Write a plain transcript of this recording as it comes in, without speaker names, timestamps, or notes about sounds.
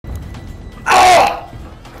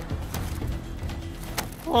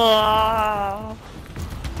What?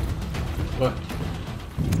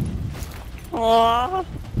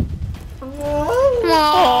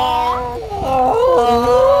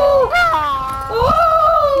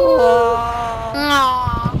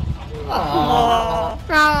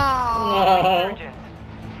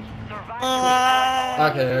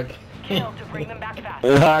 Okay.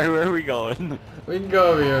 Alright, where are we going? We can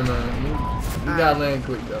go over here, man. You gotta land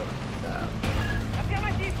quick though.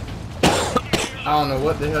 I don't know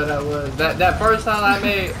what the hell that was. That first time I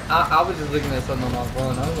made, I was just looking at something on my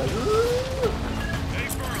phone. I was like,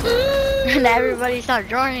 ooh. And everybody started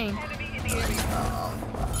joining.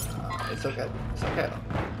 It's okay. It's okay.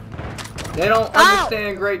 They don't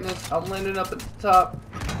understand greatness. I'm landing up at the top.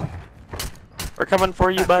 We're coming for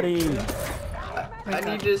you, buddy. I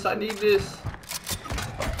need this. I need this.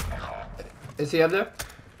 Is he up there?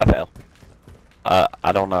 I fell.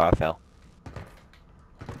 I don't know. I fell.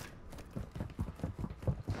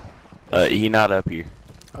 He not up here.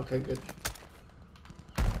 Okay, good.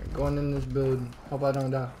 Right, going in this building. Hope I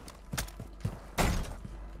don't die.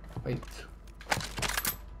 Wait.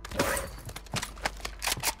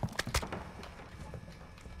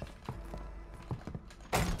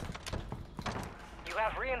 You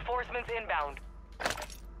have reinforcements inbound.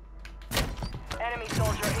 Enemy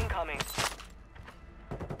soldier incoming.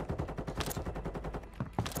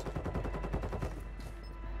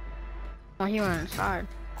 Oh, he went inside.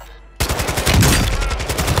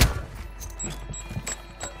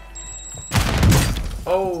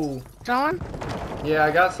 Oh. Someone? Yeah,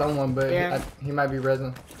 I got someone, but Yeah. he might be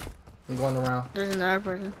resin. I'm going around. There's another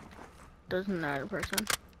person. There's another person.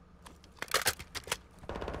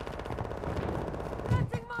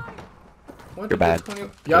 What You're bad.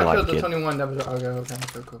 Y'all killed the 21 that was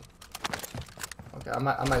okay, cool. Okay, I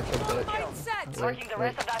might take that. Marking the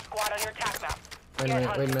rest of that squad on your attack map. Wait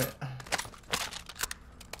a minute.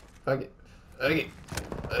 Okay.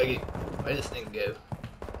 Where this thing go?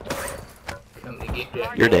 Come to get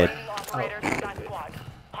that. You're dead. Operators from that squad.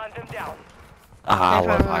 Hunt them down. I They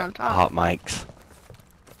love found one on top. hot mics.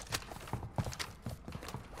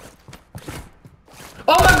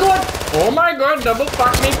 Oh my god! Oh my god, double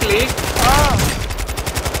fuck me, please! Oh!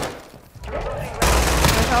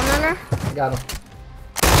 There's someone in there? I got him.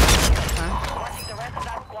 Marking the rest of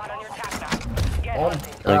that squad on your attack map. Get Oh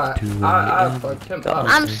hunting. my god, I fucked him up.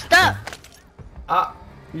 I'm stuck.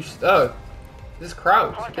 You stuck. Just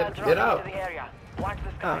crouch. Hostiles Get dropping out. into the area. Watch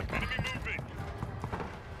the sky.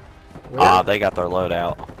 Where? They got their load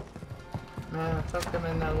out. Man, fuck him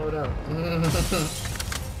in that loadout.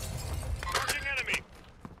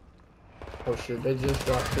 Oh shit, they just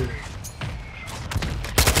dropped two.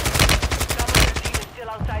 Some of your team is still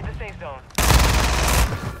outside the safe zone.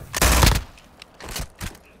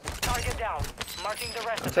 Target down. Marking the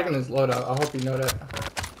rest I'm of taking them. this loadout. I hope you know that.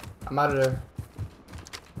 I'm out of there.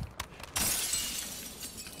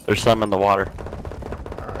 There's some in the water.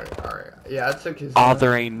 Alright. Yeah, I took his. Oh,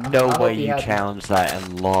 there ain't no I hope way he you had- challenged that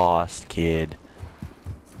and lost, kid.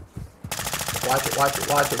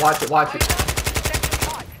 Watch it.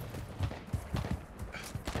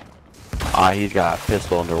 He's got a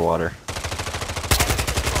pistol underwater.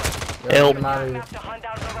 Yo, Help. get him out of here. Map to hunt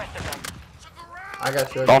down the rest of them. I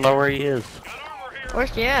got you. Don't know where he is. Where's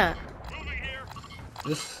he at?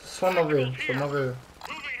 Just swim over here. Enemy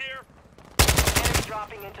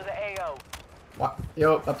dropping into the AO. What?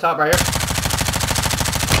 Yo, up top right here.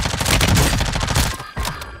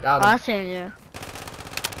 Got Oh, I him. seen you.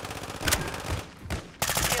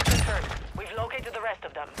 Kill confirmed. We've located the rest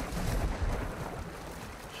of them.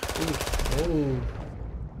 Ooh.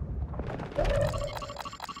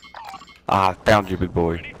 Found you, big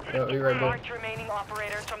boy. Yo, you right there. Marked remaining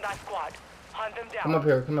operators from that squad. Hunt them down. Come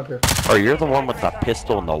up here. Oh, you're the one with the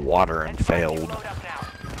pistol in the water and failed. Load up now.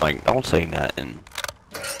 Like, don't say nothing.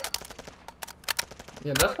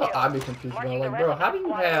 Yeah, that's what I'd be confused about. Like, bro, how do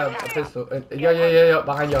you have a pistol? Yo,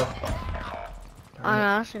 behind y'all. I know,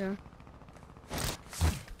 I see them.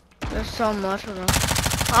 There's so much of them.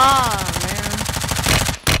 Oh, man.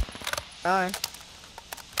 Die.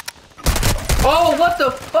 Oh, what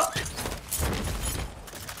the fuck?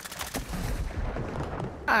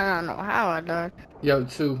 I don't know how I died. Yo,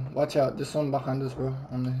 two, watch out. There's something behind us, bro.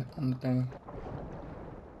 On the thing.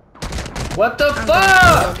 What the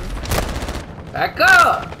fuck? Back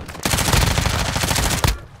up!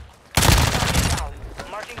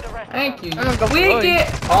 Marking the rest of Thank them. you. I'm gonna go We for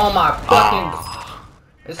get. Oh my fucking.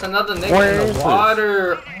 It's another nigga Where in is the it?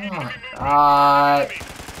 water. Oh my god.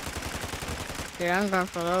 Yeah, I'm going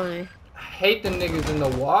for Lodi. I hate the niggas in the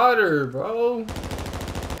water, bro.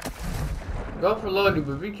 Go for Lodi,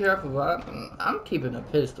 but be careful. I'm keeping a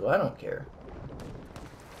pistol. I don't care.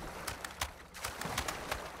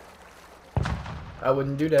 I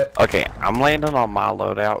wouldn't do that. Okay, I'm landing on my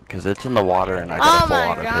loadout because it's in the water and I got Oh a full my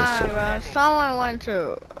auto god, pistol. bro. Someone went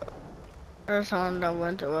to... There's someone that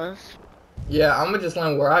went to us. Yeah, I'm gonna just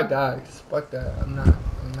land where I died. 'Cause fuck that. I'm not.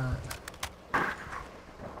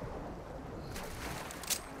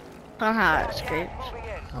 Somehow I escaped. Moving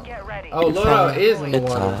in. Get ready. Oh, loadout is in the It's,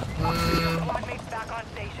 water. Squad mates back on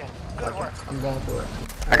station. Good work. I'm going for it.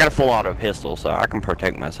 I got a full auto pistol, so I can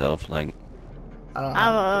protect myself. Like, I don't I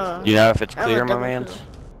have a... you know, if it's I have clear, a my double man. pistol.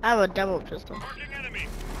 I have a double pistol.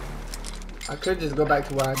 I could just go back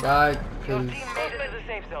to where I died, Your because team made it to the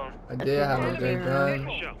safe zone. I did have a good gun.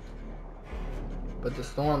 But the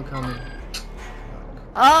storm coming.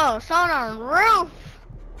 Oh, someone on the roof!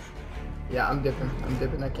 Yeah, I'm dipping.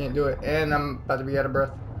 I can't do it. And I'm about to be out of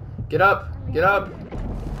breath. Get up. Get up.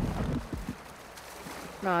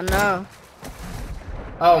 No.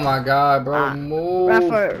 Oh my god, bro. Move. Run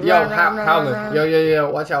for it. Yo, Run, Howler. run.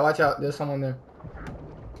 Yo. Watch out. There's someone there.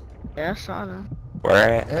 Yeah, I saw them.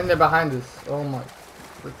 Where at? And they're behind us. Oh my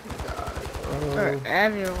freaking god. They're Bro.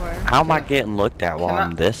 everywhere. How am I getting looked at while Can I-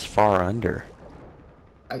 I'm this far under?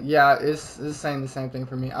 Yeah, it's saying the same thing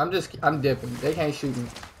for me. I'm dipping. They can't shoot me.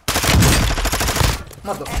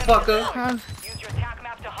 Motherfucker. Huh? Use your attack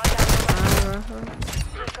map to hunt down the rest.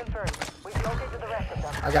 Uh, Just confirmed. We've located the rest of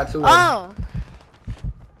them. I got 2 of them. Oh!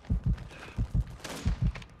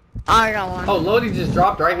 I got one. Oh, Lodi just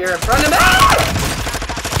dropped right here in front of me.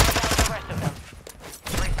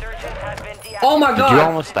 Oh my god! Did you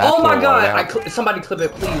almost die Oh to my a god! loadout? Somebody clip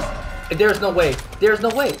it, please. There's no way. There is no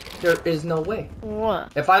way.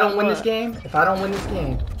 What? If I don't win this What? game,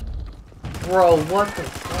 bro, what the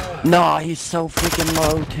fuck? No, he's so freaking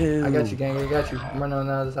low too. I got you, gang. I got you. I'm running on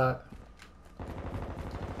the other side.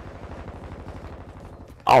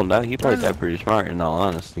 Oh no, he played that pretty smart in all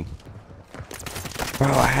honesty. Bro,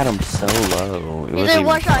 I had him so low. It He's wasn't in even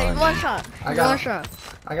one shot. funny. He's one shot. I got One him. shot.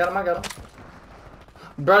 I got him.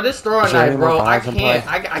 Bro, this throwing Is there knife, any more bro. I fives in can't.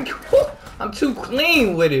 play? I'm too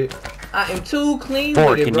clean with it. I am too clean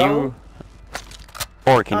Four, with it, can bro. you?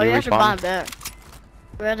 Four, can Oh, you you have to buy respawn? it back.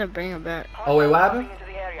 We have to bring it back. Oh wait, what happened? Into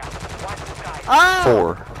the area. Watch the sky. Oh!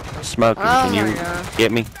 Four. Smoking, Oh can you my God.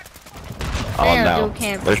 get me? Oh Man, no, dude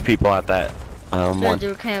camping. there's people at that. Let's One.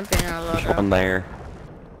 do camping a There's lot. one there.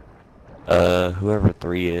 Whoever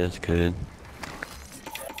 3 is could.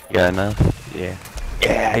 You got enough? Yeah.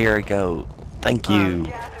 Yeah, here we go. Thank you.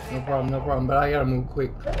 No problem. But I gotta move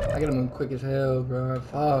quick. As hell, bro.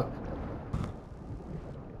 Fuck.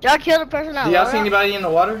 Y'all kill the person out Do y'all loud? see anybody in the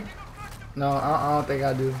water? No, I don't think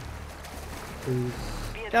I do. Please.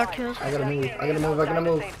 Y'all kill I gotta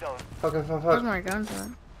move. Fuck. Where's my guns at?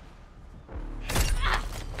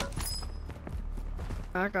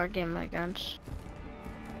 I gotta get my guns.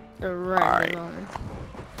 They're right Alright. below me.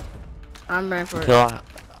 I'm ready for it.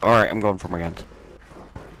 Alright, I'm going for my guns.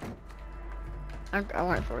 I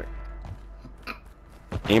went for it.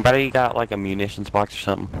 Anybody got like a munitions box or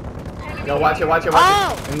something? Yo, watch it.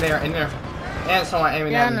 Oh! In there. And someone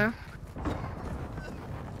aiming Yeah, at I me. know.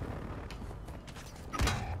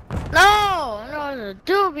 No! No, there's a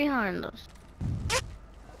dude behind us.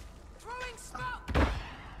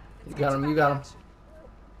 You got him.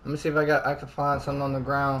 Let me see if I can find something on the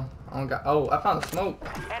ground. Oh, I found a smoke.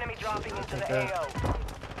 Enemy dropping into the Okay. AO.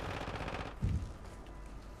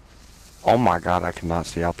 Oh my god, I cannot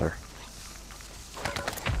see out there.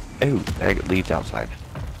 Ooh, that leads outside.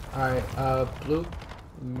 Alright, blue.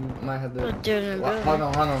 You might have The to. dude in the building. Hold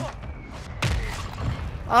on.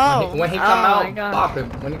 Oh! When he come oh out, my God. bop him.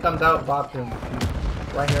 When he comes out, bop him.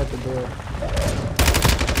 Right here at the door.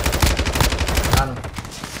 Got him.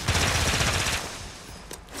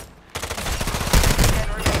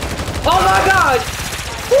 Oh my god!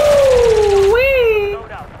 Woo-wee!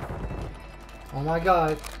 Load up. Oh my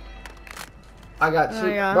god. I got Oh two.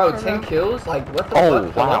 my God, Bro, hold 10 on. kills? Like, what the Oh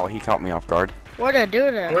fuck? wow, he caught me off guard. Where'd I do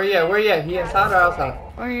that? Where you at? He inside or outside?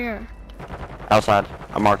 Right here. Outside,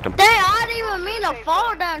 I marked him. Dang, I didn't even mean to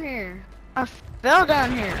fall down here. I fell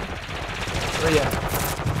down here. Where you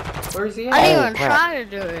at? Where is he at? I didn't Oh, even crap. try to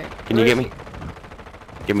do it. Can you get me?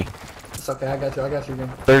 Get me. It's okay, I got you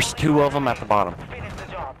again. There's 2 of them at the bottom. Finish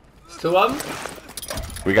the job. It's 2 of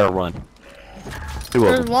them? We gotta run. 2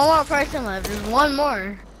 of There's them. one more person left. There's one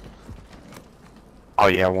more. Oh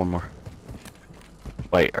yeah, one more.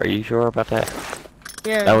 Wait, are you sure about that?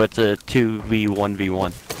 Yeah. No, it's a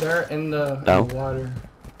 2v1v1. They're in the No. water.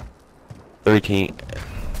 13.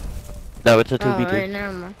 No, it's a Oh, 2v2. right,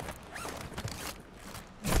 never mind.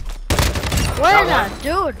 What is that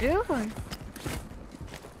dude doing?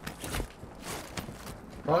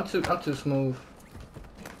 Bro, I'm too smooth.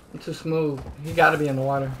 He gotta be in the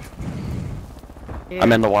water.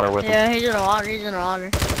 I'm in the water with him. Yeah, he's in the water. He's in the water.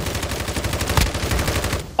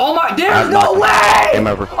 Oh my, there's no way! Game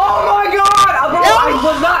over. Oh my god! Bro, I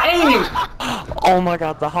was not aiming! Oh my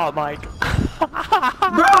god, the hot mic.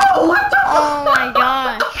 Bro, what the Oh my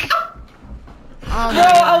gosh. Oh Bro,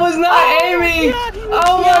 I was not aiming!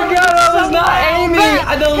 Oh my god, I was not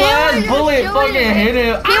aiming! The last bullet fucking hit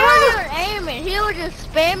him. He wasn't aiming. He was just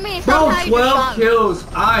spamming. Bro, Somehow he just 12 shot me. kills.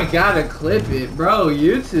 I gotta clip it, bro.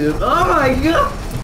 YouTube. Oh my god.